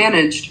people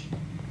managed.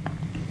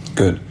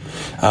 Good.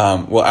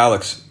 Well,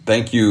 Alex,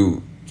 thank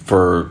you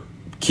for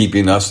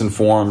keeping us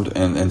informed,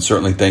 and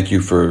certainly thank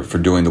you for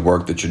doing the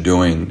work that you're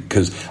doing,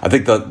 because I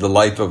think the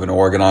life of an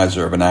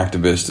organizer, of an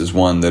activist, is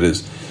one that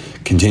is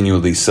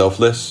continually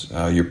selfless.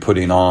 You're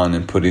putting on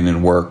and putting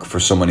in work for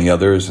so many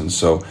others, and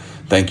so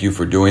thank you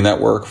for doing that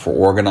work, for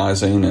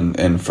organizing,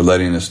 and for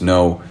letting us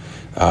know,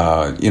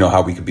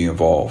 how we could be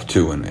involved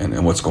too,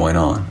 and what's going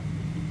on.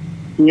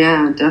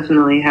 Yeah,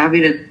 definitely.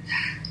 Happy to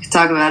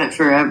talk about it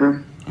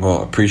forever.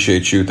 Well,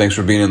 appreciate you. Thanks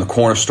for being in the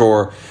corner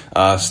store.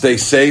 Stay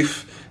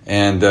safe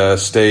and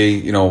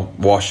stay,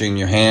 washing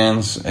your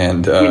hands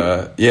and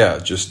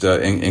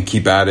and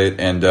keep at it.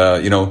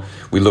 And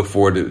we look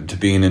forward to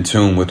being in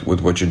tune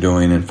with what you're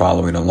doing and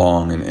following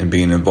along and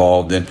being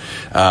involved. And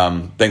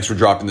thanks for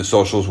dropping the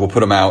socials. We'll put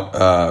them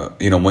out,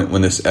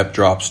 when this ep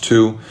drops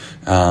too.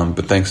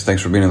 But thanks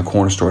for being in the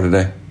corner store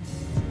today.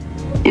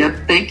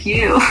 Yep, thank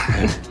you.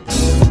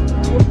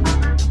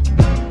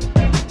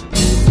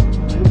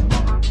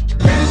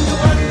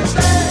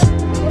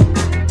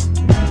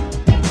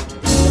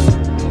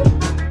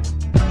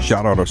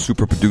 Shout out our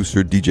super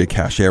producer, DJ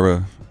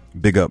Cashera.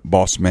 Big up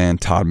boss man,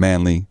 Todd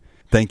Manley.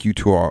 Thank you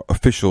to our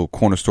official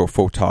corner store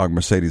photog,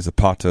 Mercedes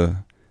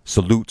Zapata.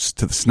 Salutes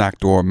to the snack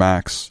door,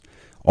 Max.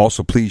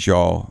 Also, please,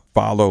 y'all,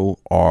 follow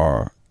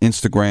our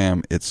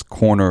Instagram. It's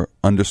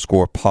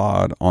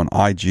corner_pod on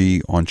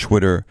IG, on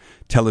Twitter.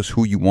 Tell us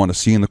who you want to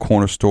see in the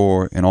corner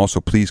store. And also,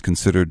 please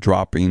consider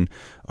dropping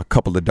a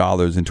couple of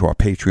dollars into our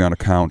Patreon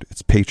account.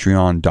 It's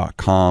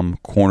patreon.com,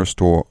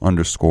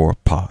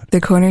 cornerstore_pod.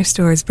 The corner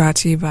store is brought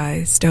to you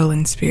by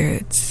Stolen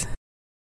Spirits.